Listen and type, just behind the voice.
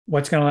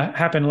what's going to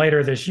happen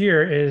later this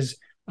year is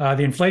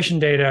the inflation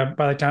data,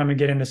 by the time we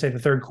get into, say, the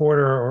third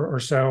quarter or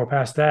so, or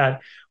past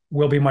that,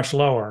 will be much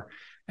lower.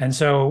 And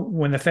so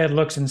when the Fed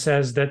looks and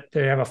says that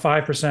they have a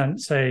 5%,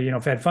 say,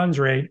 Fed funds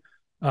rate,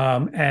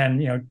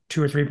 and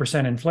 2 or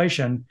 3%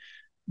 inflation,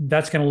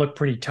 that's going to look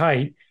pretty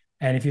tight.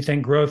 And if you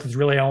think growth is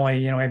really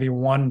only maybe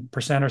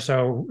 1% or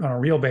so on a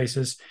real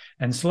basis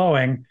and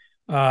slowing,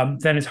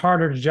 then it's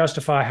harder to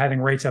justify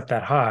having rates up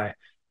that high.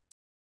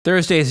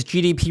 Thursday's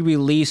GDP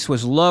release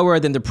was lower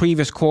than the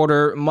previous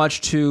quarter, much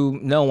to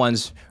no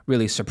one's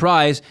really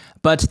surprise.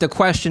 But the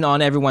question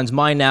on everyone's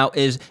mind now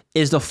is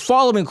the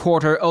following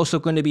quarter also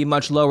going to be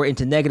much lower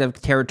into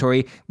negative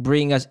territory,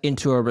 bringing us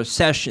into a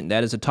recession?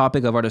 That is a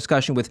topic of our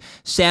discussion with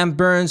Sam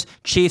Burns,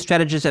 Chief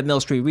Strategist at Mill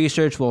Street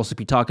Research. We'll also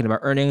be talking about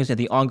earnings and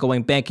the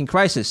ongoing banking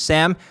crisis.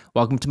 Sam,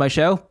 welcome to my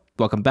show.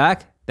 Welcome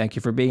back. Thank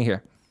you for being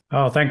here.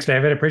 Oh, thanks,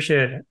 David.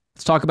 Appreciate it.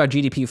 Let's talk about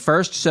GDP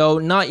first. So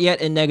not yet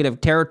in negative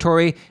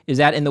territory. Is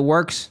that in the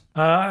works?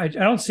 I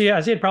don't see it.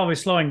 I see it probably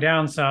slowing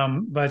down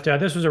some, but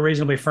this was a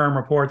reasonably firm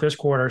report this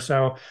quarter.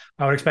 So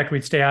I would expect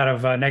we'd stay out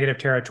of negative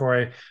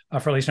territory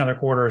for at least another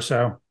quarter or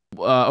so.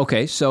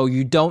 Okay, so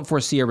you don't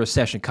foresee a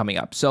recession coming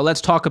up. So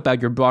let's talk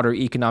about your broader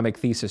economic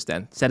thesis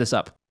then. Set us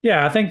up.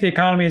 Yeah, I think the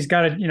economy has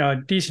got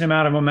a decent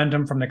amount of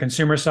momentum from the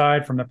consumer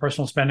side, from the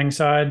personal spending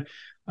side,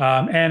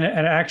 and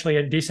actually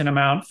a decent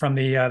amount from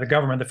the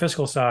government, the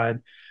fiscal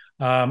side.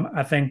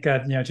 I think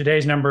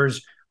today's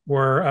numbers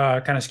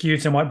were kind of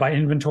skewed somewhat by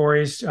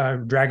inventories,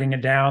 dragging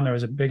it down. There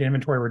was a big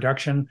inventory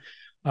reduction.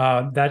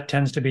 That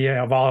tends to be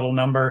a volatile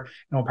number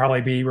and will probably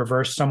be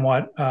reversed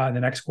somewhat in the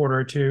next quarter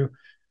or two.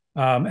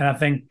 And I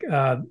think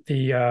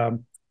the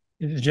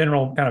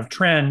general kind of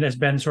trend has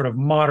been sort of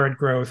moderate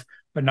growth,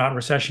 but not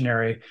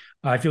recessionary.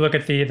 If you look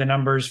at the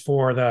numbers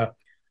for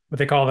what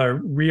they call the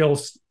real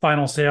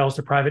final sales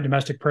to private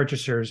domestic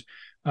purchasers,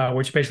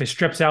 which basically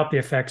strips out the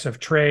effects of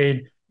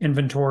trade,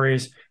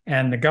 inventories,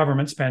 and the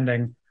government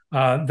spending,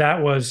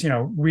 that was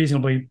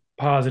reasonably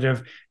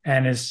positive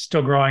and is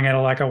still growing at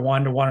like a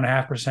 1 to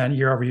 1.5%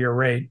 year over year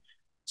rate.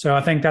 So I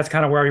think that's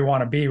kind of where we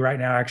want to be right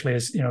now. Actually,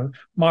 is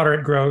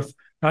moderate growth,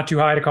 not too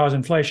high to cause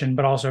inflation,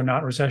 but also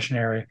not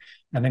recessionary.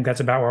 I think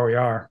that's about where we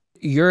are.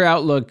 Your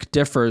outlook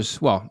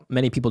differs. Well,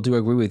 many people do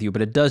agree with you,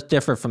 but it does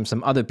differ from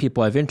some other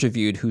people I've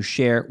interviewed who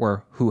share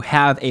or who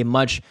have a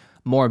much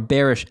more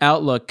bearish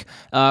outlook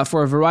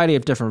for a variety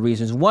of different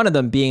reasons. One of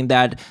them being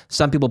that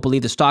some people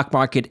believe the stock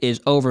market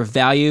is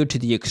overvalued to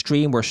the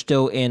extreme. We're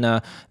still in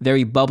a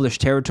very bubblish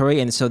territory.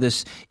 And so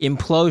this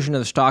implosion of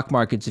the stock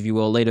markets, if you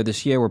will, later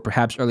this year or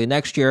perhaps early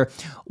next year,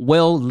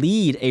 will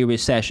lead a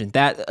recession.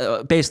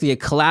 That basically a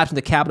collapse in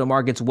the capital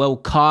markets will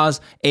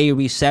cause a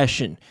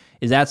recession.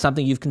 Is that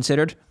something you've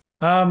considered?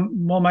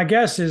 Well, my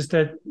guess is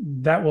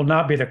that will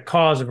not be the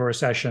cause of a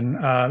recession.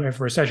 If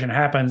a recession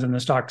happens, then the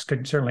stocks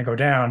could certainly go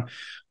down.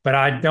 But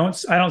I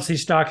don't see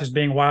stocks as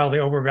being wildly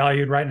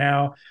overvalued right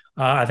now.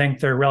 I think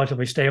they're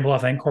relatively stable. I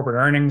think corporate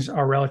earnings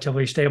are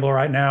relatively stable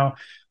right now.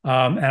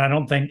 And I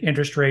don't think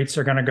interest rates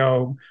are going to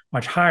go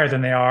much higher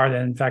than they are.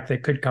 In fact, they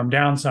could come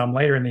down some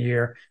later in the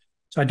year.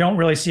 So I don't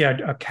really see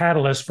a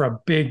catalyst for a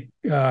big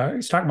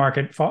stock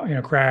market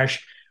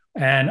crash.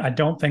 And I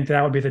don't think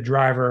that would be the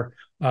driver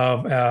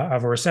of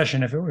a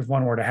recession if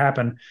one were to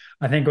happen.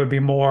 I think it would be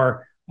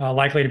more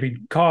likely to be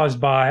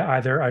caused by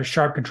either a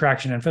sharp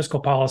contraction in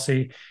fiscal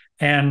policy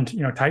and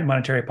tight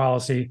monetary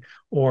policy,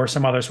 or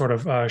some other sort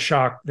of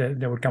shock that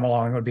would come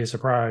along. It would be a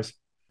surprise.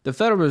 The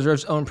Federal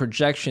Reserve's own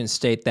projections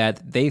state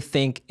that they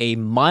think a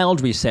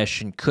mild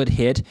recession could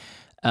hit,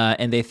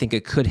 and they think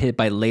it could hit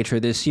by later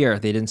this year.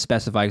 They didn't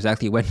specify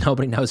exactly when.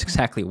 Nobody knows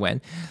exactly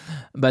when.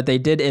 But they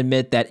did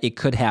admit that it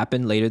could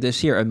happen later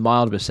this year, a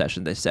mild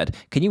recession, they said.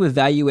 Can you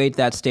evaluate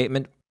that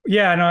statement?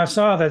 Yeah, no, I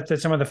saw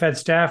that some of the Fed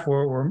staff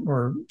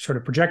were sort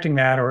of projecting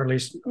that, or at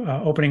least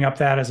opening up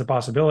that as a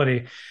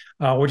possibility,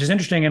 which is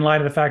interesting in light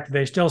of the fact that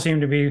they still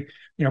seem to be,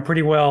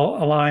 pretty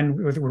well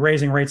aligned with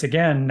raising rates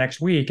again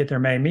next week at their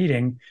May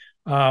meeting,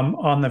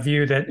 on the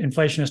view that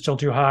inflation is still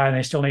too high and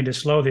they still need to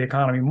slow the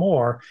economy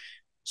more.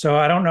 So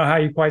I don't know how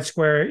you quite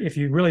square, if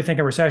you really think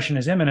a recession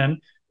is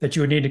imminent, that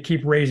you would need to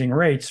keep raising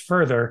rates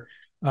further.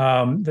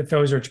 That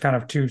those are kind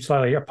of two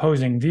slightly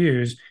opposing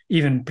views,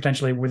 even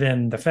potentially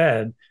within the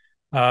Fed.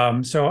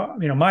 So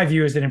my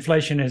view is that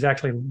inflation is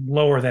actually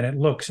lower than it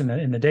looks in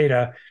the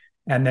data,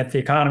 and that the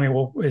economy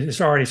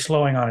is already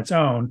slowing on its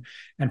own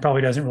and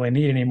probably doesn't really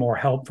need any more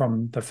help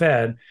from the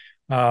Fed.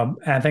 And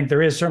I think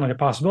there is certainly the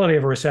possibility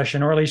of a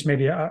recession, or at least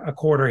maybe a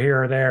quarter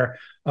here or there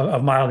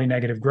of mildly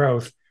negative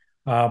growth.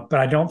 But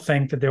I don't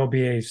think that there will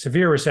be a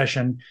severe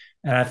recession.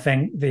 And I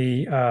think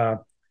the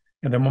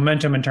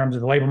momentum in terms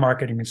of the labor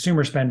market and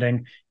consumer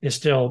spending is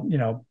still,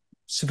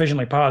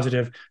 sufficiently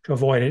positive to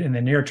avoid it in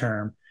the near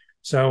term.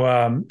 So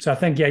I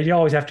think, you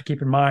always have to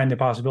keep in mind the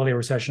possibility of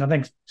recession. I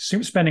think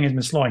spending has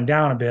been slowing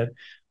down a bit.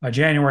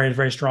 January is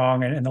very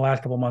strong, and the last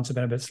couple of months have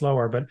been a bit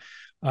slower. But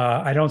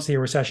I don't see a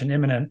recession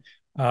imminent.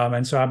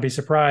 And so I'd be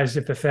surprised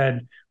if the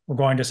Fed were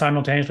going to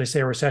simultaneously say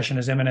a recession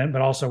is imminent,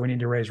 but also we need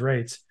to raise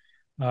rates.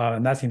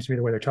 And that seems to be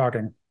the way they're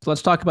talking. So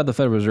let's talk about the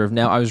Federal Reserve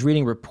now. I was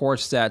reading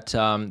reports that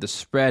the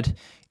spread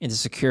in the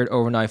secured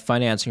overnight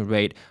financing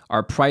rate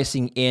are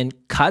pricing in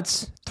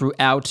cuts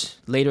throughout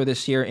later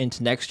this year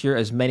into next year,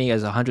 as many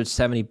as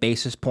 170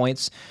 basis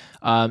points.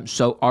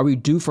 So are we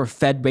due for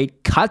Fed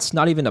rate cuts?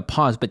 Not even a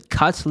pause, but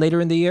cuts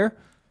later in the year?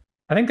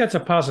 I think that's a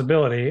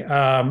possibility.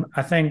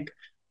 I think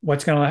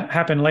what's going to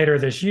happen later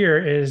this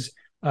year is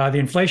the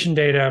inflation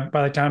data,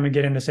 by the time we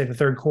get into, say, the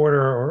third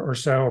quarter or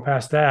so, or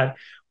past that,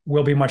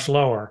 will be much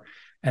lower.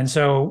 And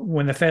so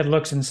when the Fed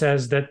looks and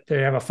says that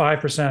they have a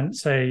 5%,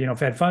 say,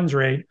 Fed funds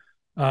rate,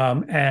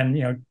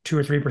 and 2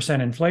 or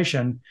 3%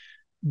 inflation,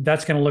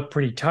 that's going to look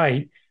pretty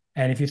tight.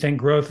 And if you think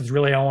growth is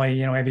really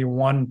only, maybe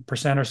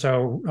 1% or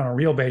so on a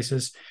real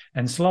basis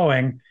and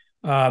slowing,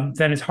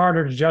 then it's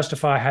harder to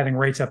justify having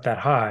rates up that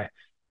high.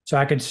 So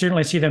I could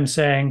certainly see them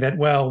saying that,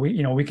 well,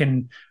 we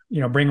can,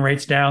 bring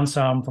rates down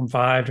some from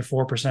 5 to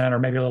 4% or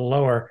maybe a little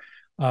lower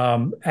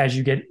as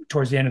you get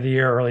towards the end of the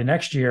year, or early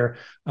next year,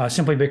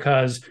 simply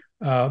because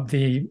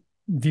the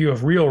view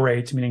of real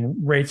rates,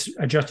 meaning rates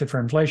adjusted for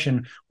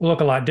inflation, will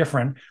look a lot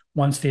different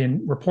once the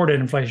reported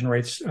inflation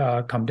rates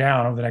come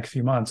down over the next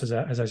few months,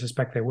 as I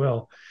suspect they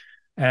will.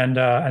 And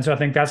so I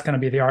think that's going to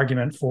be the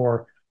argument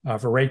for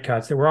rate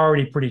cuts, that we're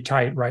already pretty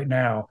tight right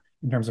now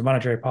in terms of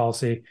monetary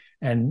policy,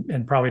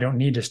 and probably don't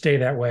need to stay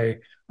that way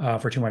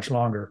for too much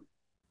longer.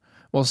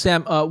 Well,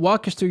 Sam,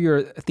 walk us through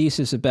your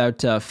thesis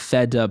about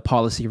Fed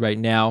policy right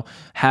now.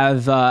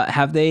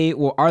 Have they,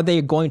 or are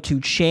they going to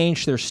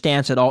change their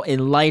stance at all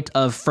in light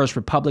of First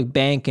Republic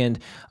Bank and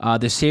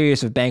the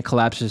series of bank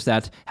collapses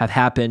that have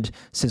happened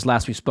since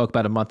last we spoke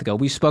about a month ago?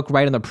 We spoke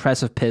right on the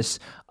precipice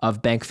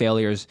of bank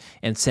failures,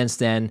 and since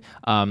then,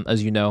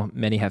 as you know,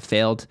 many have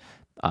failed.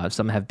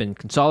 Some have been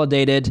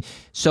consolidated.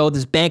 So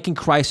this banking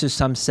crisis,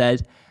 some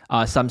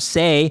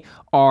say,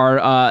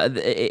 are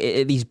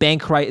these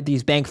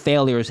bank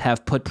failures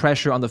have put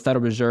pressure on the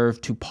Federal Reserve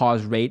to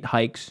pause rate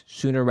hikes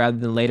sooner rather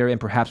than later, and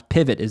perhaps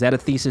pivot. Is that a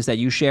thesis that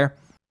you share?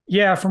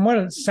 Yeah, from what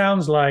it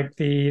sounds like,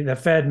 the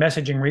Fed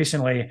messaging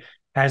recently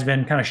has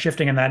been kind of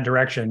shifting in that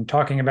direction,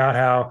 talking about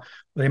how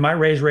they might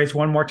raise rates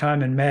one more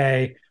time in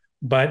May,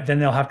 but then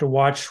they'll have to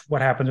watch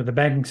what happens with the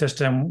banking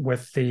system,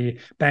 with the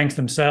banks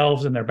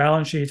themselves and their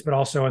balance sheets, but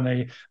also in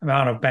the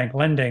amount of bank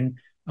lending,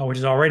 which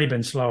has already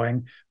been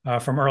slowing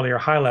from earlier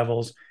high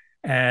levels.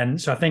 And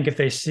so I think if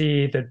they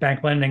see that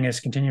bank lending is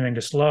continuing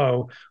to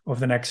slow over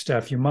the next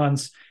few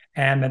months,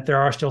 and that there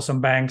are still some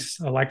banks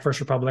like First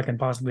Republic and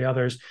possibly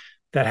others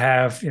that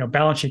have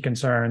balance sheet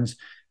concerns,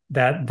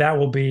 that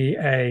will be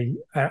a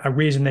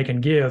reason they can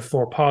give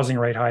for pausing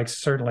rate hikes,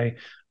 certainly,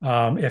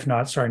 if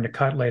not starting to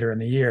cut later in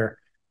the year.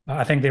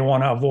 I think they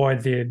want to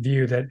avoid the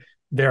view that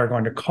they're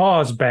going to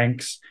cause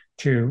banks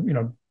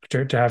to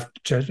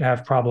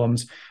have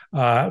problems,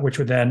 which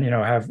would then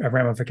have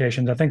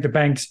ramifications. I think the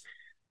banks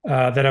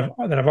that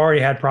have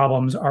already had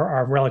problems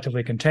are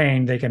relatively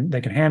contained. They can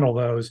handle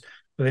those,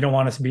 but they don't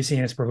want us to be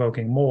seen as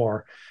provoking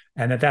more.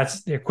 And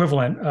that's the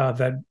equivalent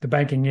that the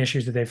banking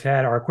issues that they've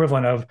had are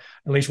equivalent of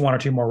at least one or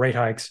two more rate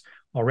hikes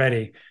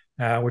already,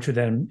 which would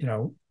then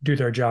do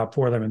their job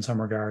for them in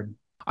some regard.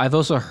 I've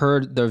also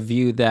heard the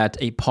view that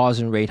a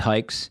pause in rate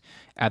hikes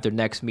at their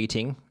next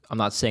meeting, I'm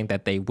not saying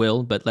that they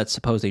will, but let's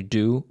suppose they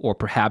do, or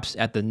perhaps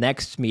at the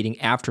next meeting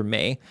after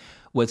May,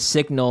 would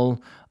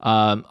signal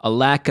a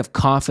lack of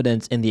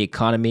confidence in the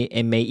economy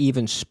and may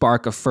even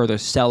spark a further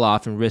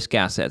sell-off in risk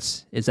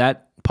assets. Is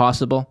that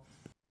possible?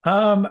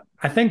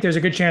 I think there's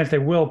a good chance they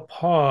will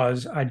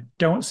pause. I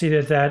don't see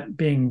that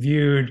being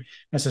viewed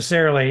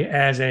necessarily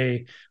as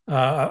a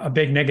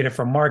big negative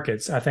for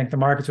markets. I think the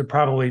markets would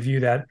probably view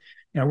that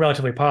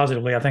relatively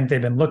positively. I think they've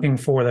been looking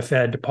for the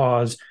Fed to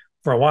pause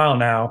for a while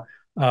now.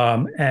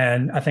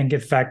 And I think,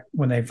 in fact,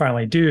 when they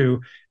finally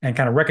do and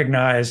kind of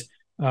recognize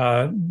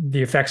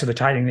the effects of the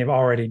tightening they've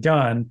already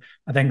done,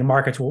 I think the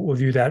markets will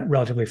view that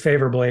relatively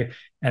favorably,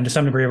 and to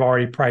some degree have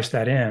already priced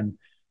that in.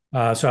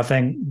 So I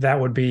think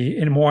that would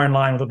be more in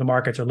line with what the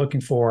markets are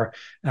looking for.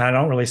 And I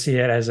don't really see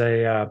it as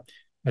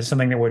as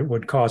something that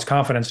would cause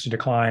confidence to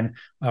decline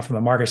from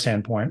a market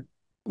standpoint.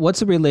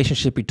 What's the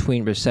relationship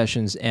between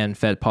recessions and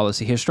Fed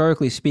policy?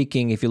 Historically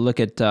speaking, if you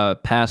look at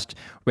past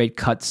rate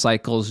cut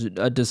cycles,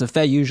 does the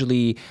Fed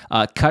usually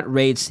cut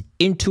rates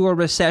into a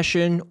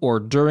recession or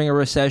during a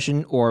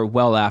recession or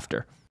well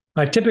after?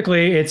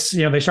 Typically, it's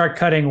they start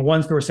cutting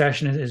once the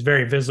recession is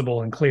very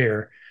visible and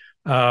clear,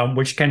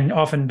 which can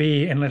often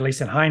be, and at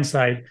least in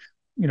hindsight,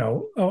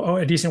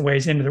 a decent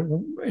ways into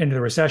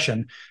the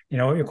recession.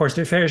 Of course,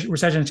 the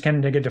recessions can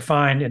get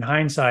defined in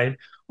hindsight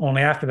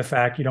only after the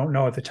fact. You don't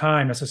know at the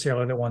time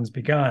necessarily that one's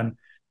begun.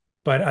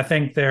 But I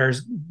think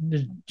there's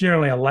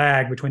generally a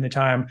lag between the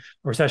time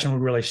a recession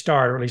would really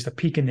start, or at least a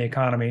peak in the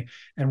economy,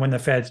 and when the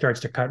Fed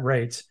starts to cut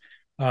rates.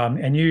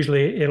 And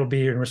usually it'll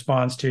be in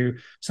response to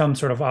some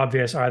sort of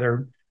obvious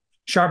either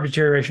sharp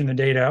deterioration in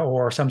the data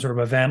or some sort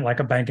of event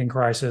like a banking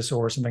crisis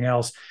or something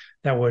else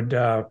that would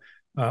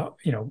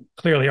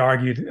clearly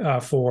argue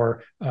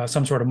for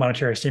some sort of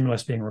monetary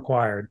stimulus being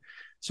required.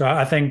 So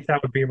I think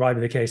that would be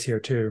probably the case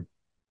here too.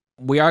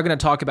 We are going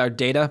to talk about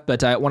data,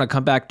 but I want to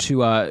come back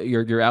to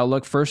your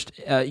outlook first.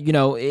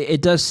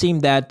 It does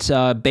seem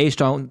that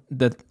based on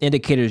the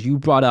indicators you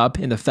brought up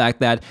in the fact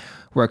that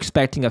we're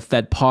expecting a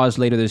Fed pause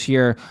later this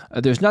year,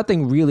 there's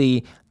nothing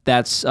really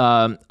that's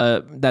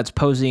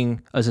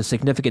posing as a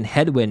significant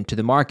headwind to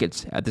the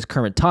markets at this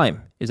current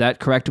time. Is that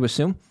correct to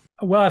assume?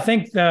 Well, I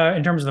think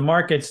in terms of the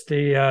markets,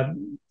 the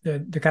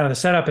kind of the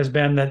setup has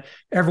been that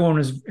everyone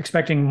is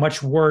expecting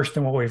much worse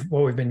than what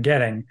we've been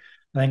getting.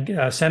 I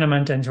think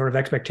sentiment and sort of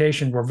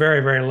expectations were very,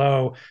 very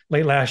low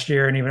late last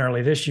year and even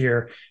early this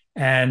year.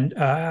 And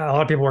a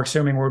lot of people were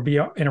assuming we'd be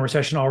in a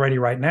recession already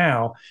right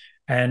now,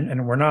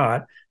 and we're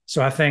not.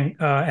 So I think,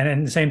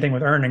 and the same thing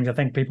with earnings. I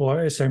think people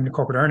assumed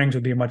corporate earnings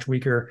would be much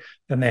weaker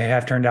than they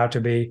have turned out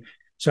to be.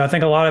 So I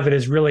think a lot of it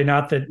is really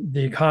not that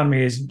the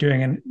economy is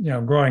doing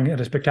and growing at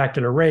a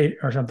spectacular rate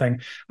or something.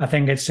 I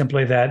think it's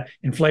simply that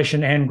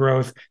inflation and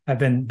growth have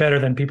been better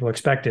than people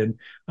expected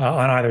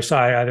on either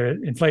side. Either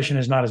inflation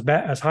is not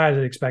as high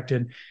as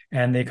expected,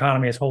 and the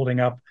economy is holding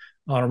up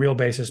on a real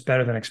basis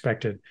better than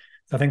expected.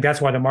 So I think that's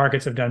why the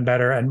markets have done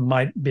better and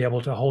might be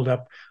able to hold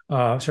up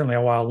certainly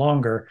a while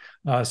longer,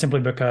 simply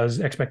because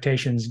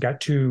expectations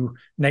got too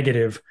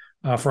negative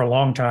for a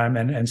long time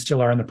and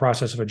still are in the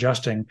process of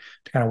adjusting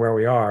to kind of where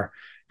we are.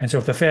 And so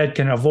if the Fed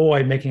can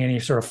avoid making any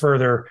sort of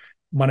further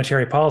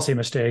monetary policy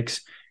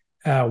mistakes,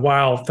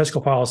 while fiscal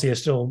policy is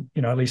still,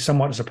 at least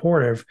somewhat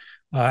supportive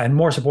and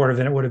more supportive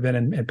than it would have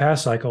been in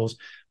past cycles,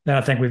 then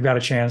I think we've got a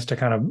chance to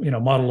kind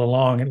of, muddle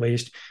along at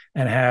least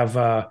and have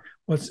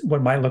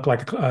what might look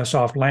like a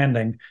soft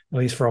landing, at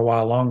least for a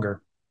while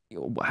longer.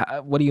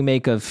 What do you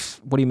make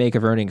of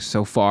earnings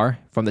so far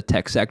from the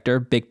tech sector?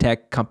 Big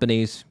tech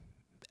companies,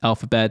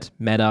 Alphabet,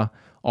 Meta,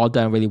 all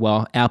done really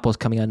well. Apple's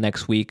coming on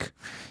next week.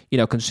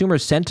 Consumer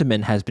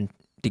sentiment has been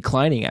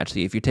declining,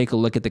 actually. If you take a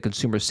look at the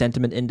consumer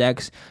sentiment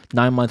index,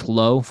 9-month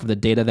low from the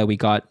data that we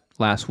got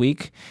last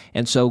week.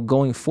 And so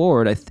going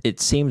forward, it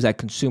seems that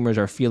consumers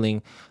are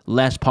feeling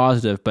less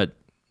positive, but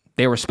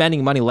they were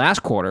spending money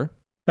last quarter.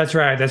 That's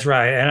right.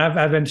 And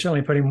I've been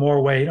certainly putting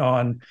more weight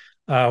on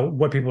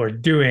what people are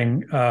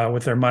doing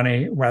with their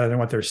money rather than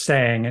what they're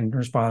saying in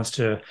response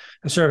to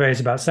the surveys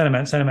about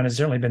sentiment. Sentiment has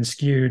certainly been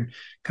skewed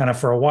kind of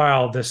for a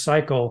while this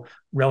cycle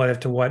relative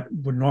to what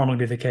would normally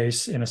be the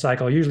case in a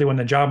cycle. Usually when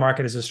the job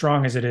market is as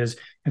strong as it is,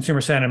 consumer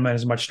sentiment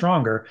is much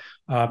stronger.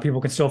 People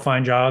can still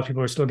find jobs.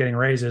 People are still getting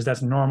raises.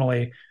 That's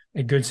normally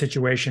a good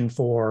situation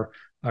for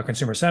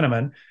consumer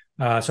sentiment.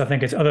 So I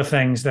think it's other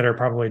things that are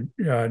probably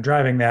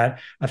driving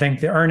that. I think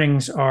the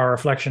earnings are a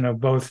reflection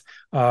of both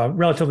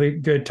relatively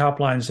good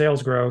top line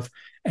sales growth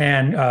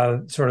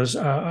and sort of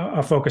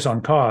a focus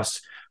on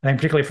costs. I think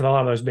particularly for a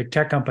lot of those big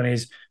tech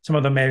companies, some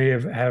of them maybe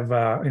have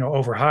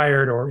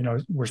overhired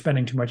or were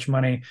spending too much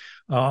money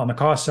on the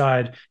cost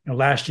side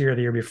last year or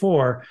the year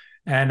before,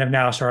 and have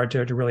now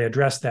started to really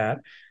address that.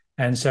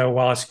 And so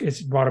while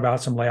it's brought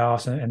about some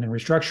layoffs and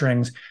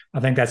restructurings, I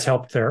think that's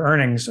helped their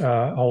earnings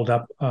hold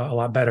up a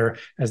lot better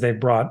as they've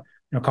brought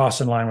costs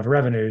in line with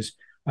revenues.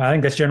 I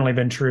think that's generally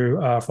been true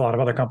for a lot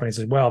of other companies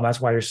as well. And that's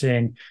why you're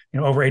seeing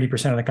over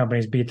 80% of the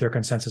companies beat their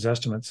consensus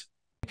estimates.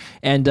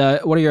 And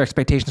what are your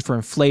expectations for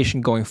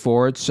inflation going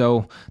forward?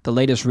 So the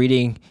latest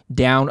reading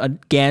down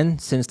again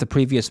since the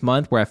previous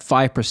month. We're at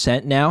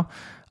 5% now.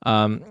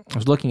 I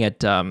was looking at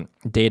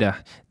data.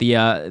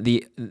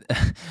 The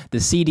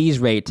CD's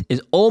rate is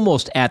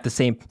almost at the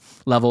same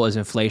level as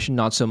inflation.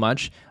 Not so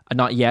much,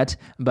 not yet.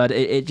 But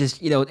it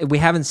just we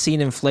haven't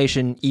seen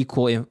inflation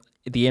equal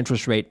the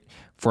interest rate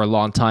for a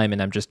long time.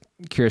 And I'm just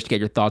curious to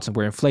get your thoughts on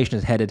where inflation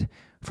is headed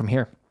from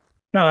here.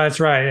 No, that's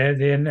right.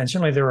 And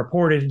certainly the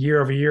reported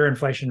year-over-year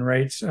inflation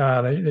rates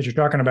that you're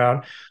talking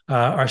about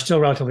are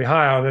still relatively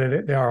high,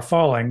 although they are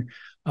falling.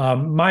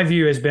 My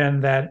view has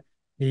been that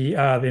the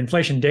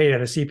inflation data,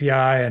 the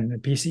CPI and the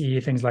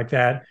PCE, things like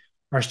that,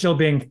 are still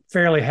being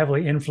fairly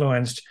heavily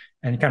influenced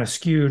and kind of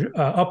skewed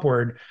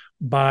upward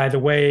by the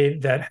way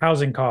that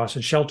housing costs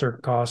and shelter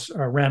costs,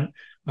 rent,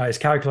 is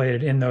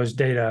calculated in those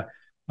data.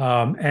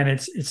 And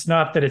it's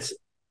not that it's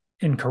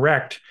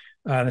incorrect,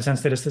 in the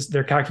sense that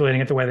they're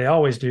calculating it the way they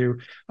always do,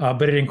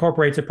 but it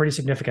incorporates a pretty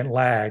significant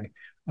lag.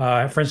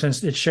 For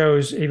instance, it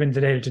shows, even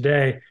the data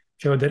today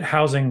showed that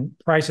housing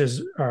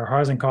prices or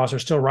housing costs are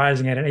still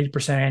rising at an 8%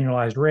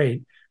 annualized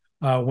rate,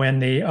 when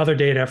the other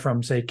data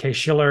from, say,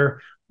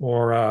 Case-Shiller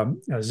or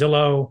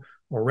Zillow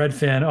or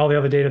Redfin, all the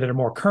other data that are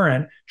more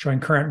current, showing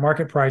current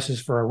market prices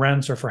for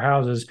rents or for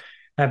houses,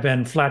 have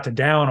been flat to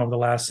down over the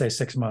last, say,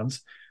 6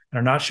 months and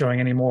are not showing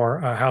any more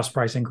house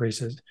price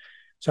increases.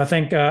 So I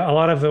think a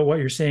lot of what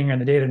you're seeing in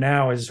the data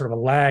now is sort of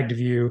a lagged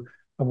view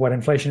of what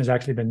inflation has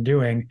actually been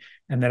doing,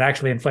 and that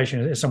actually inflation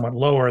is somewhat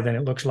lower than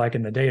it looks like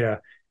in the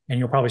data. And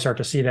you'll probably start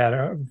to see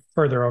that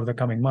further over the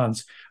coming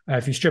months.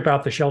 If you strip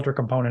out the shelter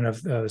component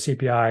of the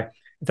CPI,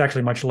 it's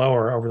actually much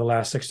lower over the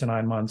last 6 to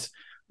 9 months,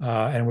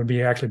 and would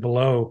be actually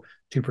below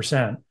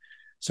 2%.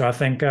 So I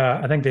think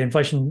the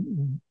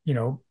inflation,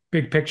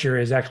 big picture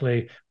is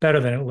actually better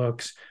than it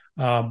looks.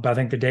 But I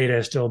think the data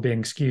is still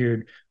being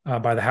skewed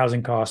by the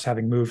housing costs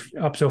having moved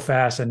up so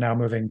fast and now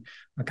moving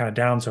kind of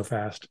down so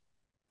fast.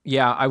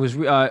 Yeah, I was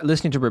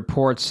listening to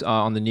reports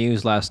on the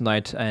news last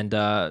night, and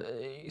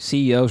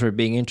CEOs were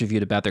being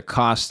interviewed about their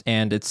costs,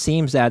 and it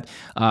seems that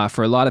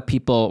for a lot of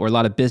people or a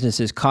lot of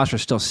businesses, costs are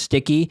still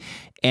sticky,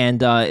 and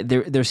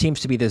there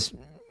seems to be this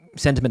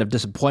sentiment of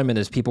disappointment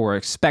as people were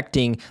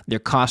expecting their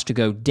costs to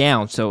go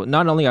down. So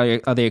not only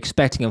are they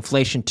expecting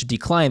inflation to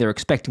decline, they're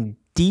expecting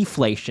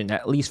deflation,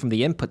 at least from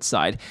the input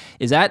side.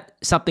 Is that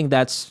something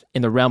that's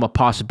in the realm of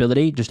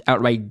possibility, just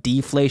outright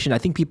deflation? I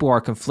think people are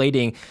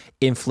conflating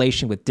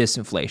inflation with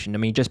disinflation. I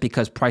mean, just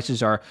because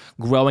prices are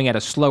growing at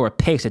a slower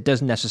pace, it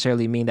doesn't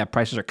necessarily mean that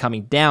prices are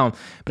coming down,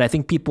 but I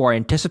think people are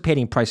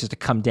anticipating prices to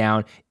come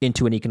down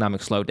into an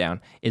economic slowdown.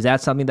 Is that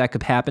something that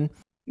could happen?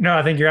 No,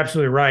 I think you're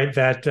absolutely right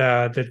that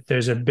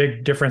there's a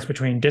big difference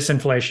between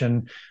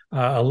disinflation,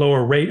 a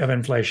lower rate of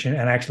inflation,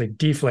 and actually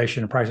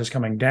deflation, prices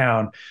coming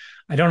down.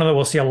 I don't know that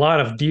we'll see a lot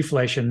of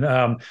deflation.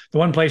 The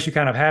one place you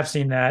kind of have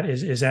seen that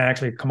is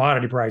actually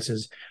commodity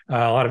prices.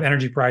 A lot of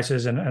energy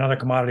prices and other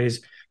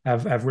commodities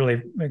have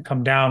really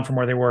come down from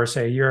where they were,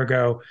 say, a year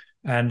ago,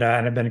 and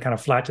have been kind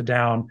of flat to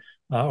down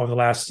over the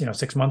last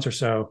 6 months or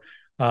so.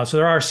 So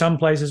there are some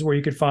places where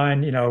you could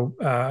find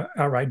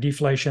outright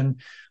deflation.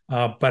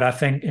 But I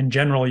think in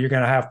general, you're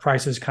going to have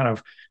prices kind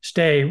of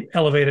stay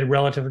elevated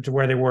relative to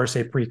where they were,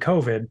 say,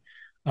 pre-COVID,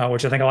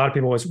 which I think a lot of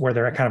people was where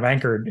they're kind of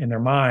anchored in their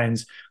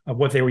minds of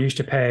what they were used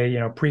to pay,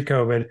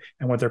 pre-COVID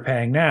and what they're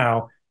paying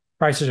now.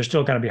 Prices are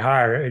still going to be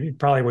higher. It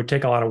probably would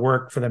take a lot of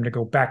work for them to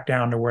go back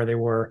down to where they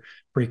were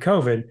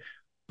pre-COVID,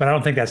 but I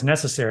don't think that's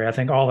necessary. I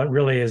think all that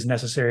really is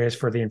necessary is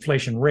for the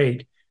inflation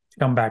rate to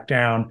come back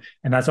down,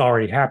 and that's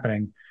already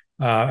happening.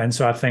 And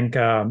so I think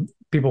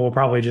people will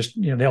probably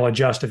just they'll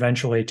adjust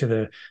eventually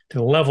to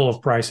the level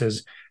of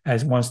prices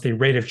as once the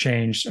rate of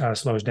change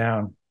slows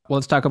down. Well,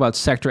 let's talk about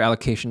sector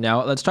allocation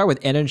now. Let's start with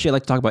energy. I'd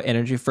like to talk about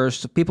energy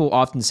first. So people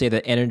often say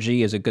that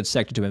energy is a good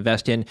sector to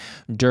invest in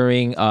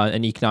during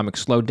an economic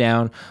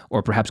slowdown,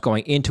 or perhaps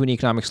going into an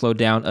economic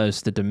slowdown,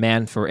 as the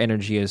demand for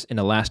energy is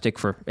inelastic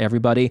for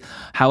everybody.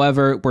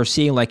 However, we're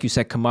seeing, like you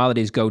said,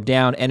 commodities go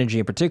down. Energy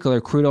in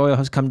particular, crude oil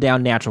has come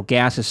down, natural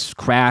gas has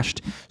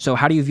crashed. So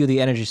how do you view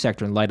the energy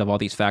sector in light of all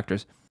these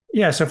factors?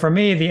 Yeah, so for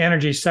me, the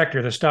energy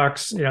sector, the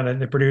stocks,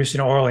 that produce,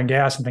 oil and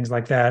gas and things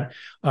like that,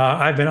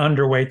 I've been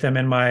underweight them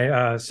in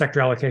my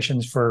sector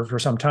allocations for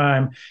some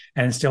time,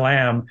 and still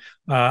am.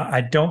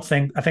 I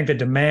think the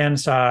demand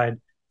side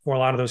for a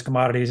lot of those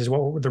commodities is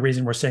what the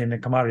reason we're seeing the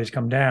commodities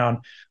come down.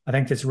 I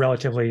think it's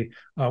relatively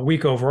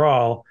weak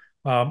overall,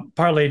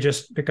 partly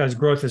just because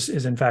growth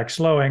is in fact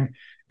slowing,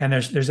 and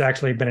there's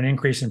actually been an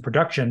increase in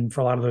production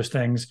for a lot of those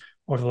things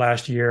over the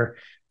last year.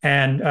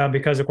 And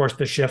because, of course,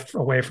 the shift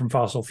away from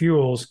fossil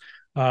fuels,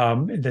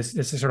 this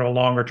is sort of a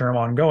longer term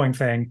ongoing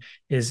thing,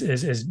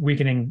 is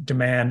weakening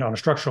demand on a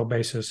structural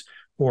basis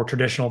for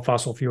traditional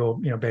fossil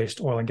fuel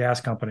based oil and gas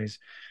companies.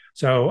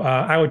 So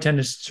I would tend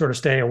to sort of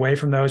stay away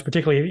from those,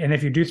 particularly. And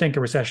if you do think a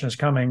recession is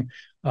coming,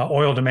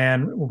 oil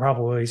demand will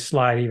probably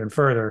slide even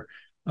further.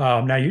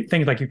 Now,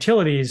 things like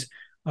utilities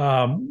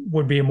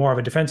would be more of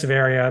a defensive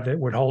area that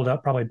would hold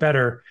up probably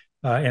better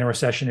in a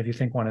recession if you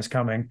think one is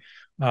coming.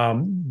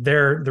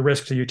 The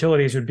risks to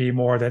utilities would be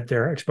more that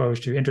they're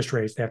exposed to interest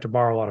rates. They have to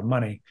borrow a lot of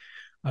money,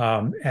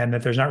 and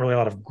that there's not really a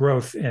lot of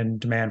growth in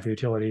demand for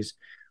utilities,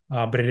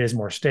 but it is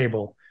more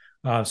stable.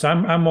 So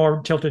I'm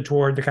more tilted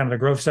toward the kind of the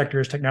growth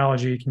sectors,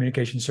 technology,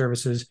 communication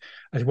services,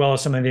 as well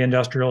as some of the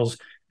industrials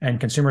and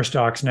consumer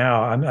stocks.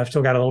 Now I've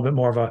still got a little bit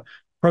more of a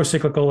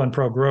pro-cyclical and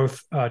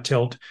pro-growth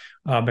tilt,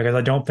 because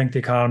I don't think the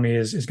economy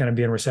is going to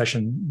be in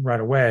recession right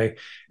away.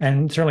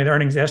 And certainly the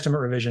earnings estimate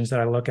revisions that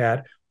I look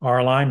at are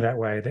aligned that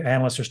way. The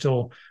analysts are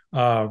still,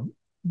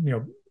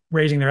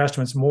 raising their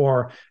estimates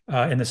more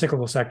in the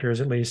cyclical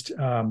sectors, at least,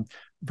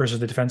 versus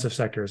the defensive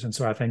sectors. And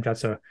so I think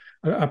that's a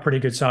pretty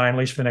good sign, at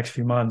least for the next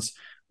few months,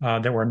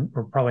 that we're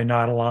probably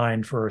not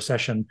aligned for a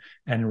recession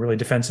and really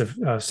defensive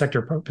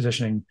sector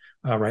positioning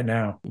right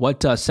now.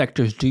 What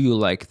sectors do you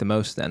like the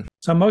most then?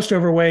 So I'm most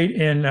overweight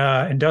in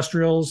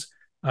industrials,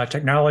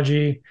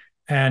 technology,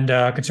 and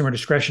consumer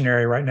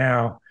discretionary right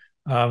now.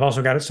 I've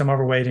also got some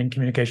overweight in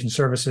communication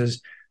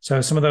services. So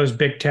some of those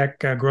big tech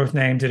growth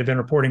names that have been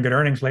reporting good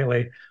earnings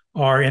lately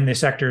are in the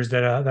sectors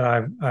that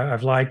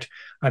I've liked.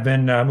 I've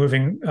been moved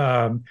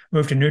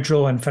to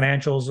neutral in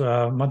financials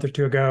a month or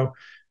two ago,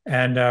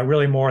 and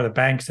really more the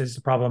banks is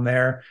the problem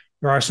there.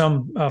 There are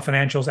some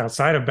financials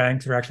outside of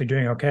banks that are actually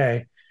doing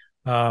okay,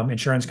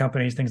 insurance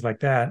companies, things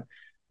like that.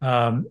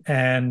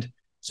 And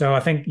so I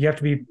think you have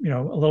to be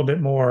a little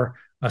bit more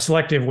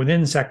selective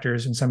within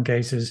sectors in some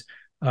cases,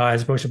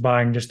 as opposed to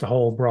buying just the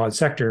whole broad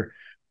sector.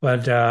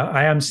 But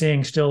I am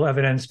seeing still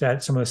evidence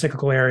that some of the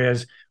cyclical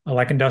areas,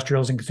 like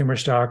industrials and consumer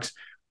stocks,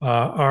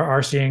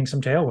 are seeing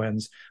some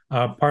tailwinds,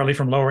 partly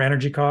from lower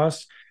energy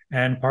costs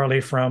and partly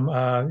from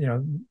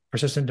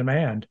persistent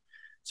demand.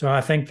 So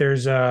I think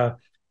there's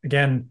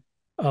again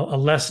a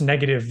less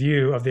negative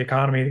view of the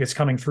economy that's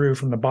coming through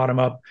from the bottom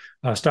up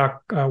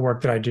stock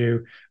work that I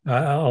do,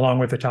 along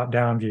with the top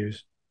down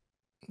views.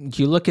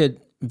 Do you look at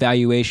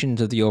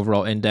valuations of the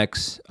overall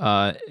index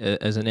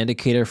as an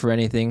indicator for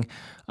anything?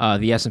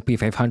 The S&P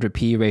 500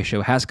 PE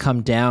ratio has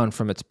come down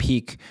from its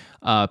peak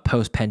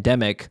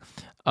post-pandemic,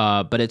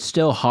 but it's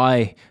still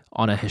high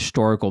on a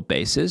historical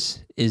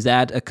basis. Is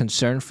that a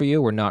concern for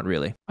you or not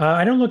really?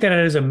 I don't look at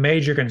it as a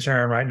major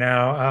concern right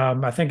now.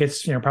 I think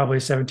it's probably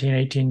 17,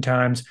 18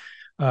 times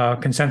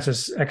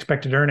consensus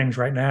expected earnings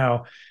right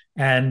now,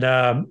 and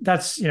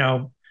that's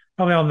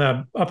probably on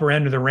the upper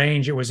end of the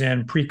range it was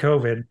in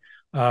pre-COVID.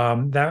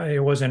 That it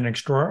wasn't an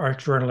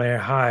extraordinarily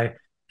high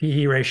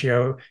PE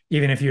ratio,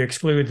 even if you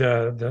exclude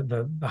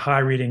the high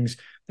readings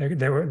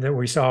that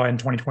we saw in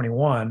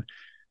 2021.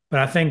 But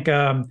I think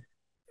a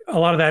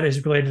lot of that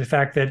is related to the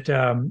fact that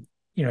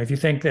if you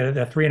think that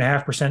the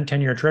 3.5%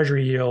 10-year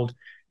Treasury yield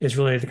is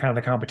really the kind of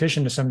the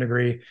competition to some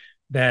degree,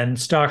 then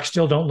stocks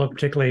still don't look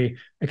particularly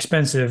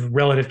expensive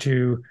relative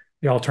to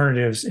the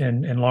alternatives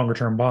in longer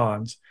term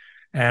bonds.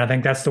 And I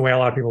think that's the way a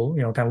lot of people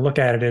kind of look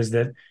at it, is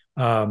that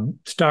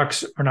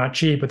stocks are not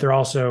cheap, but they're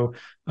also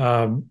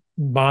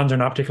bonds are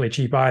not particularly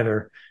cheap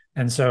either.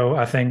 And so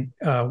I think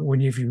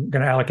if you're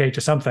going to allocate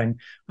to something,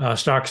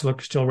 stocks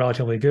look still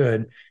relatively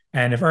good.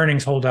 And if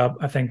earnings hold up,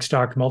 I think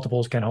stock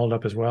multiples can hold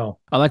up as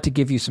well. I'd like to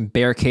give you some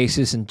bear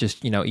cases and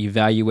just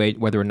evaluate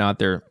whether or not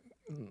they're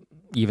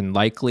even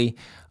likely.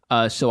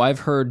 So I've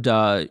heard,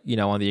 on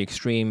the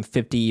extreme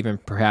 50, even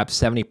perhaps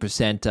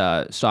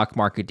 70% stock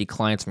market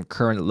declines from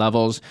current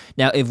levels.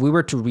 Now, if we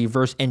were to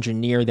reverse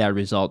engineer that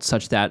result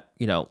such that,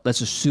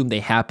 let's assume they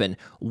happen,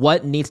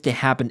 what needs to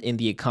happen in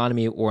the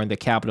economy or in the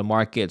capital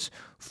markets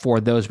for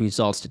those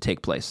results to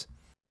take place?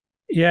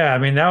 Yeah, I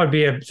mean, that would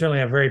be certainly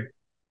a very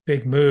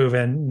big move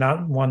and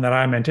not one that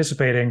I'm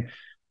anticipating.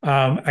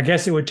 I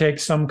guess it would take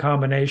some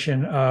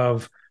combination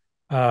of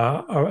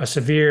a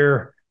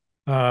severe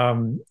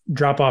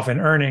drop off in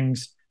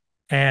earnings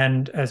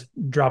and a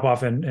drop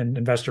off in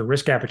investor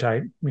risk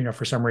appetite,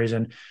 for some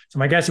reason. So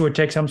my guess it would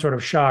take some sort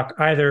of shock.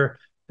 Either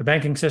the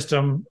banking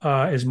system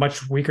is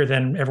much weaker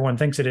than everyone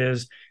thinks it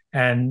is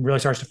and really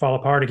starts to fall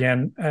apart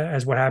again,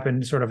 as what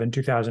happened sort of in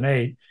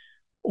 2008,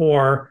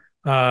 or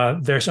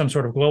there's some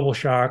sort of global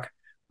shock,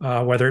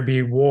 whether it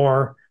be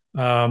war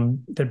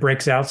that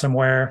breaks out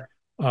somewhere,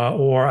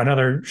 or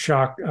another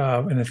shock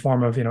in the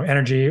form of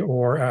energy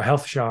or a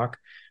health shock,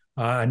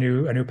 a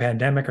new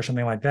pandemic or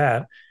something like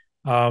that.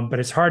 But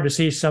it's hard to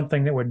see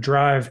something that would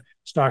drive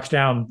stocks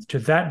down to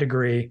that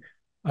degree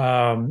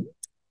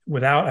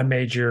without a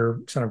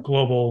major sort of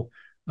global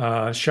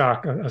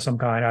shock of some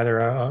kind, either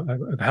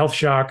a health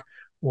shock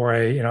or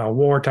a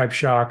war type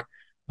shock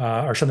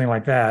or something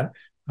like that,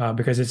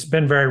 because it's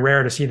been very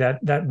rare to see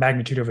that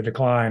magnitude of a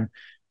decline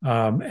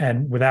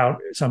and without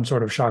some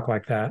sort of shock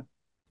like that.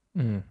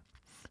 Mm.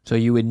 So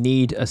you would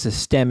need a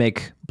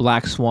systemic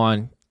black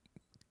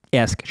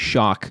swan-esque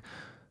shock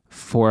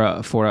for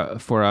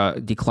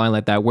a decline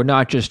like that. We're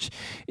not just,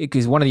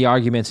 because one of the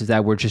arguments is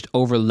that we're just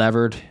over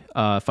levered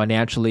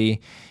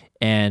financially,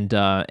 and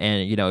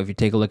if you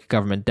take a look at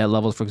government debt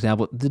levels, for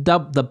example,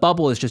 the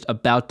bubble is just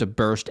about to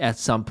burst at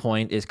some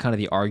point is kind of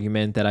the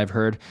argument that I've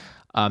heard.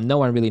 No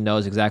one really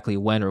knows exactly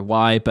when or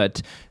why,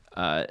 but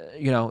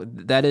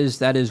that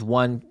is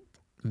one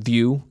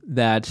view,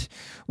 that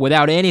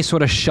without any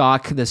sort of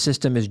shock, the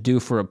system is due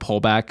for a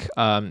pullback.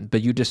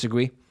 But you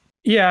disagree?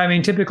 Yeah, I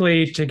mean,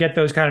 typically to get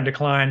those kind of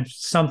declines,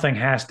 something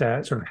has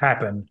to sort of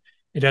happen.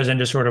 It doesn't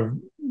just sort of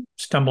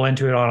stumble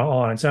into it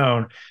all on its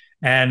own.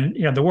 And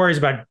the worries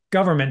about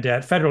government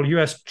debt, federal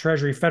U.S.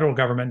 Treasury, federal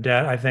government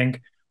debt, I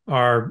think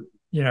are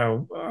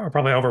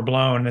probably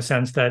overblown in the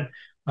sense that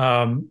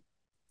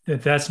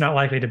that's not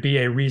likely to be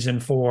a reason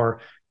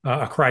for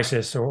a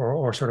crisis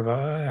or sort of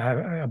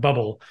a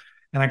bubble.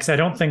 And like I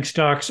said, I don't think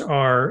stocks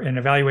are in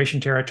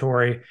evaluation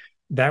territory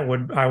that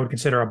I would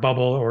consider a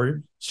bubble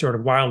or sort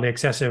of wildly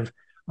excessive.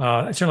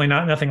 Certainly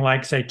nothing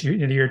like, say,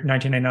 in the year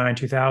 1999,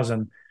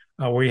 2000,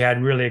 where we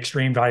had really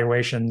extreme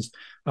valuations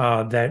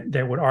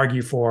that would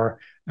argue for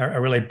a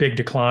really big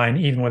decline,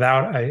 even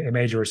without a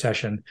major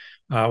recession,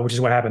 which is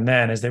what happened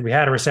then, is that we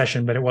had a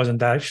recession, but it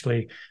wasn't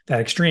actually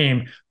that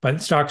extreme.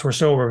 But stocks were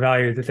so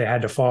overvalued that they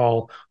had to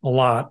fall a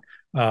lot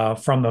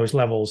from those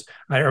levels.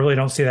 I really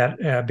don't see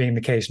that being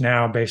the case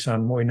now, based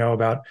on what we know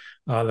about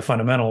the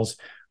fundamentals.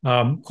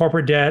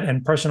 Corporate debt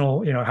and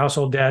personal,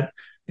 household debt,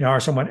 are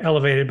somewhat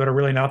elevated, but are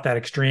really not that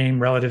extreme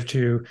relative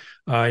to,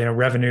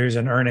 revenues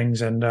and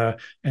earnings and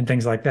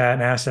things like that,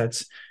 and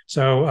assets.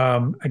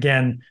 So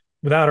again,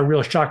 without a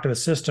real shock to the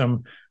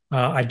system,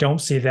 I don't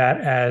see that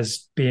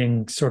as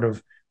being sort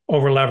of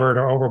over levered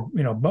or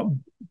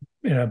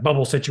in a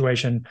bubble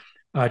situation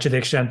to the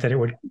extent that it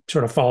would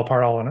sort of fall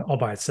apart all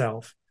by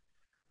itself.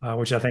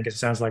 Which I think it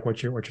sounds like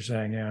what you're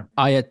saying. Yeah,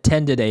 I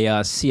attended a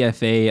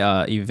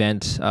CFA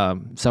event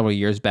several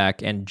years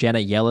back, and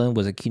Janet Yellen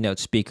was a keynote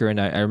speaker, and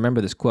I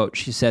remember this quote.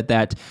 She said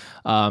that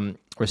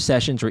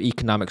recessions or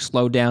economic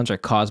slowdowns are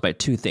caused by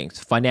two things: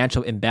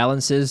 financial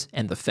imbalances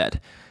and the Fed.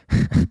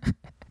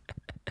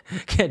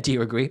 Do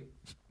you agree?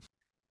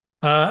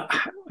 I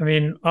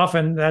mean,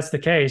 often that's the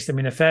case. I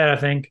mean, the Fed, I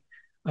think,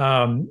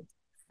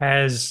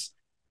 has,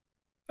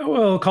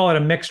 we'll call it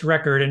a mixed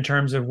record in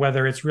terms of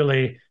whether it's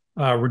really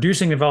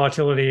reducing the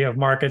volatility of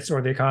markets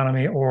or the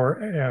economy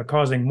or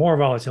causing more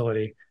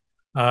volatility.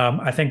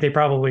 I think they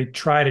probably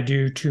try to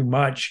do too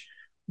much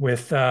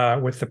with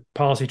the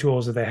policy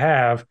tools that they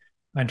have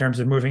in terms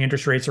of moving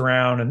interest rates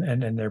around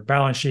and their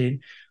balance sheet.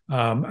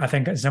 I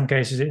think in some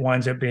cases it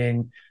winds up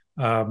being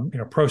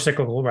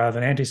pro-cyclical rather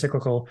than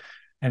anti-cyclical.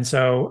 And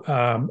so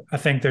I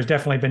think there's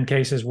definitely been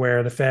cases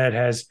where the Fed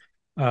has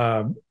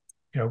over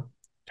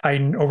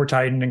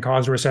tightened and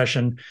caused a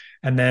recession,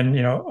 and then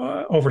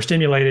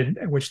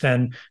overstimulated, which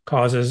then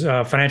causes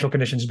financial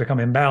conditions to become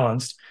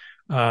imbalanced.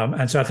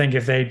 And so I think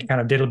if they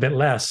kind of did a bit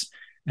less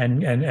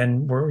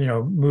and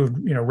were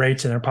moved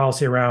rates and their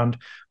policy around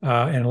in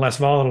a less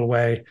volatile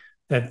way,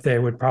 that they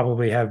would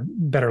probably have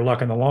better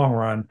luck in the long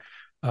run.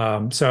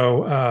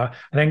 I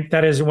think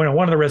that is one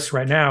of the risks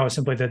right now is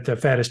simply that the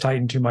Fed has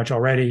tightened too much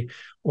already,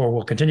 or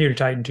will continue to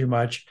tighten too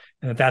much,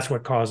 and that's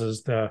what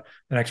causes the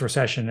next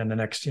recession and the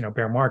next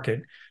bear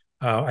market.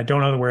 I don't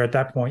know that we're at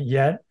that point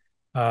yet,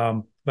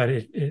 but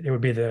it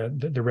would be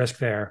the risk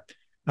there.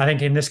 I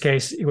think in this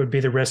case it would be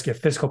the risk if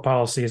fiscal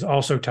policy is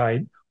also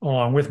tight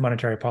along with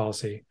monetary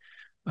policy,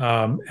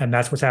 and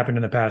that's what's happened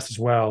in the past as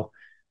well.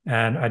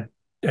 And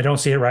I don't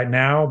see it right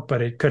now,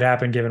 but it could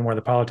happen given where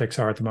the politics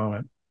are at the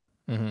moment.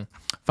 Mm-hmm.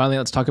 Finally,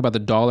 let's talk about the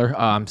dollar.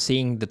 I'm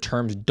seeing the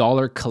terms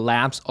dollar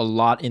collapse a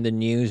lot in the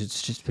news.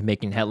 It's just been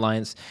making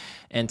headlines.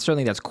 And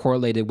certainly that's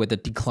correlated with the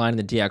decline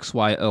in the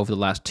DXY over the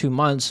last 2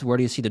 months. Where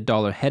do you see the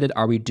dollar headed?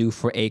 Are we due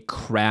for a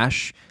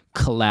crash,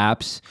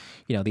 collapse?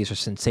 These are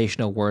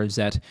sensational words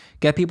that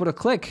get people to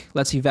click.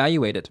 Let's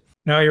evaluate it.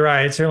 No, you're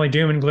right. It's certainly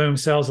doom and gloom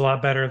sells a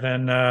lot better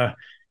than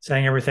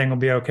saying everything will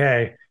be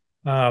okay.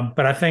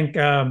 But I think,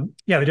 the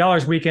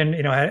dollar's weakened.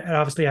 It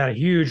obviously had a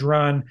huge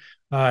run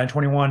in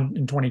 21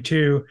 and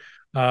 22,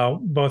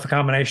 both a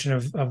combination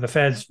of the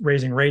Fed's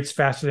raising rates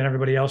faster than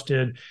everybody else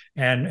did,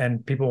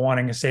 and people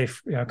wanting a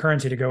safe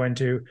currency to go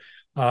into.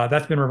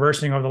 That's been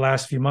reversing over the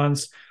last few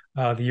months.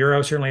 The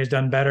euro certainly has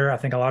done better. I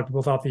think a lot of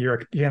people thought the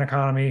European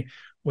economy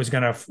was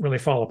going to really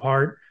fall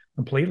apart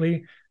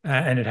completely,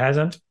 and it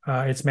hasn't.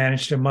 It's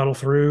managed to muddle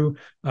through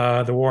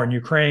the war in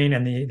Ukraine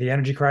and the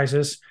energy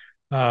crisis.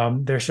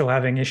 They're still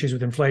having issues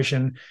with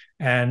inflation,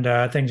 and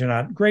things are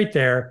not great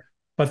there,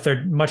 but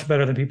they're much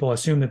better than people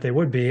assumed that they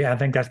would be. I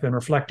think that's been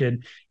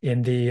reflected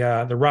in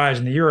the rise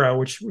in the euro,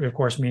 which of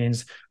course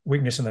means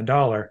weakness in the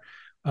dollar.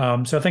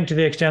 So I think to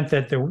the extent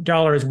that the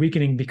dollar is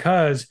weakening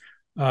because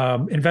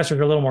investors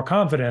are a little more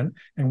confident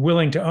and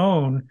willing to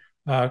own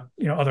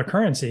other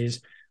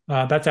currencies,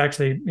 that's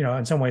actually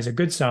in some ways a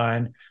good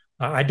sign.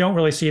 I don't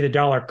really see the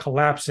dollar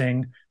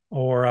collapsing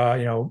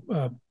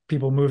or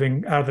people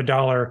moving out of the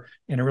dollar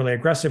in a really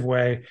aggressive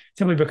way,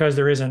 simply because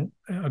there isn't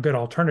a good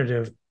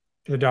alternative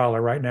to the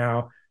dollar right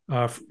now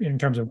in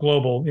terms of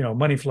global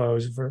money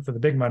flows for the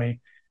big money.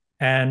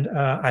 And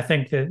I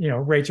think that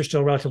rates are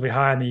still relatively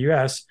high in the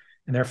U.S.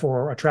 and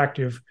therefore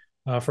attractive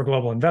for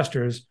global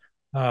investors.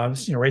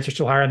 Rates are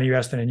still higher in the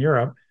U.S. than in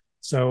Europe.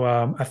 So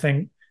I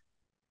think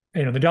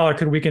the dollar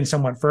could weaken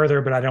somewhat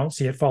further, but I don't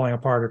see it falling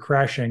apart or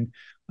crashing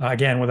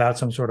again without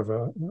some sort of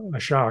a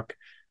shock.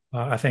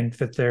 I think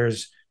that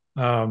there's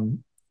a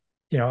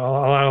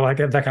lot of like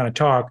that kind of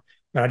talk,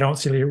 but I don't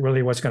see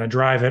really what's going to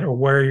drive it or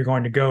where you're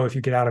going to go if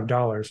you get out of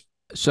dollars.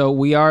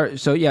 So you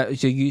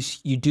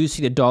do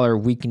see the dollar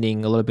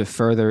weakening a little bit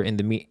further in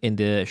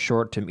the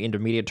short to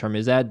intermediate term.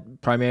 Is that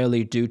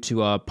primarily due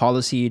to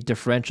policy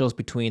differentials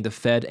between the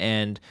Fed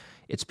and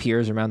its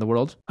peers around the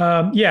world?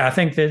 I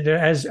think that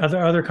as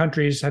other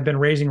countries have been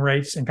raising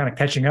rates and kind of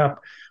catching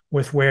up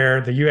with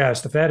where the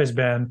U.S., the Fed has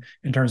been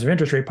in terms of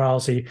interest rate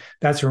policy,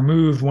 that's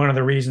removed one of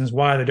the reasons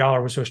why the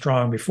dollar was so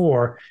strong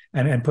before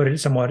and put it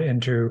somewhat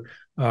into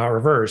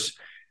reverse.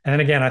 And then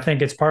again, I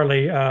think it's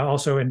partly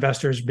also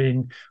investors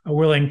being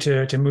willing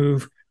to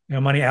move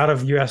money out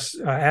of U.S.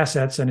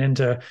 assets and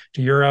into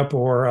Europe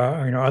or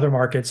other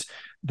markets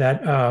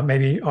that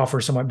maybe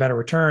offer somewhat better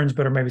returns,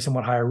 but are maybe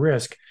somewhat higher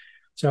risk.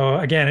 So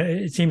again,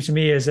 it seems to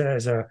me as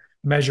a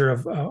measure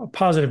of a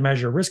positive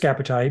measure of risk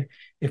appetite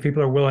if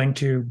people are willing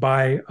to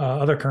buy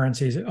other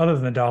currencies other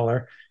than the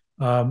dollar.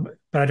 But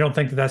I don't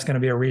think that that's going to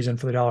be a reason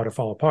for the dollar to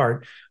fall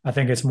apart. I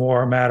think it's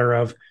more a matter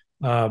of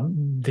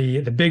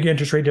the big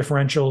interest rate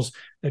differentials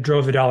that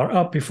drove the dollar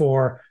up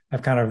before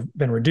have kind of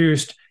been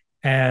reduced,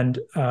 and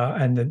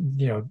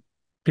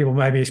people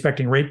might be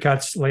expecting rate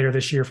cuts later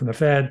this year from the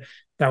Fed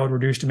that would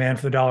reduce demand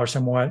for the dollar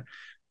somewhat.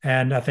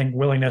 And I think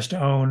willingness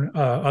to own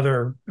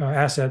other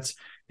assets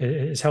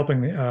is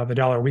helping the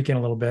dollar weaken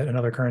a little bit and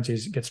other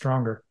currencies get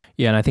stronger.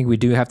 Yeah, and I think we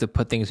do have to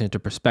put things into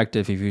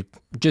perspective. If you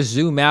just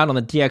zoom out on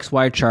the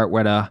DXY chart,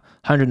 we're at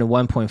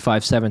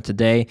 101.57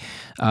 today.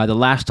 The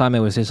last time it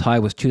was as high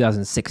was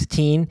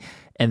 2016,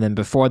 and then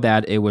before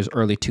that it was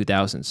early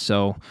 2000s.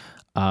 So,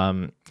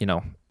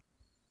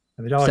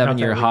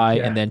 7-year high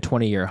and then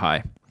 20-year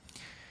high.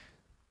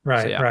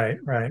 Right, so, yeah.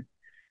 Right.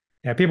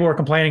 Yeah, people were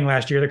complaining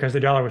last year because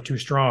the dollar was too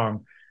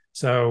strong.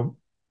 So,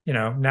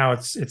 now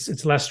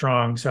it's less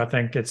strong. So I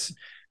think it's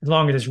as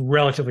long as it's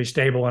relatively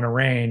stable in a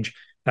range,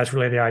 that's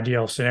really the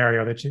ideal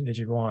scenario that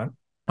you'd want.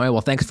 All right.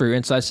 Well, thanks for your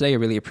insights today. I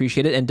really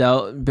appreciate it.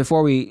 And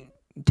before we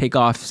take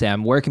off,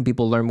 Sam, where can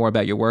people learn more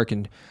about your work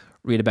and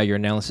read about your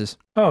analysis?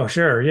 Oh,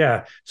 sure.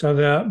 Yeah. So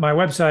my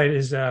website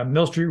is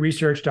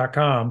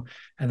millstreetresearch.com,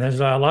 and there's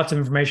lots of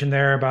information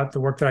there about the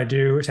work that I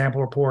do,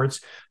 sample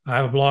reports. I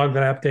have a blog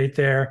that I update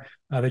there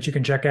that you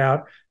can check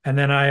out. And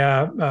then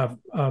I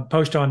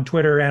post on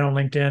Twitter and on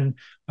LinkedIn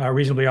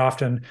reasonably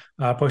often,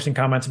 posting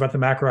comments about the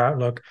macro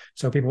outlook.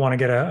 So people want to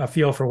get a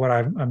feel for what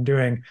I'm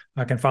doing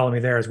can follow me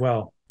there as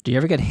well. Do you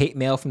ever get hate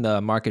mail from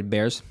the market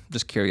bears?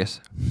 Just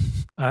curious.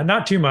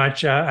 Not too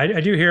much.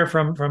 I do hear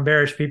from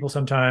bearish people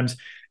sometimes,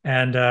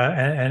 and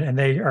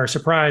they are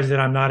surprised that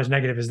I'm not as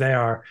negative as they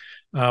are.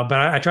 But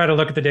I try to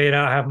look at the data.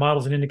 I have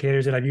models and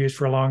indicators that I've used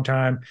for a long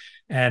time,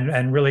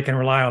 and really can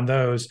rely on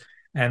those.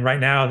 And right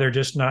now, they're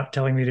just not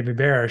telling me to be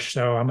bearish.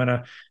 So I'm going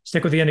to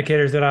stick with the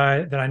indicators that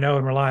I know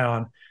and rely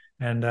on,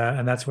 and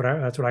that's what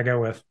I go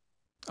with.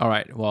 All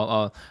right.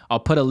 Well, I'll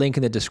put a link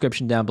in the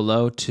description down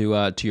below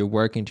to your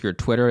work and to your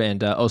Twitter,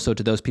 and also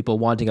to those people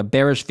wanting a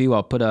bearish view.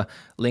 I'll put a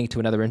link to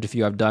another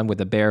interview I've done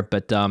with a bear,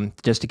 but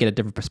just to get a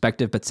different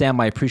perspective. But Sam,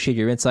 I appreciate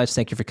your insights.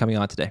 Thank you for coming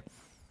on today.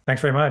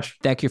 Thanks very much.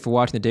 Thank you for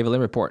watching the David Lim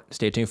Report.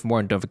 Stay tuned for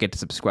more, and don't forget to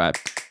subscribe.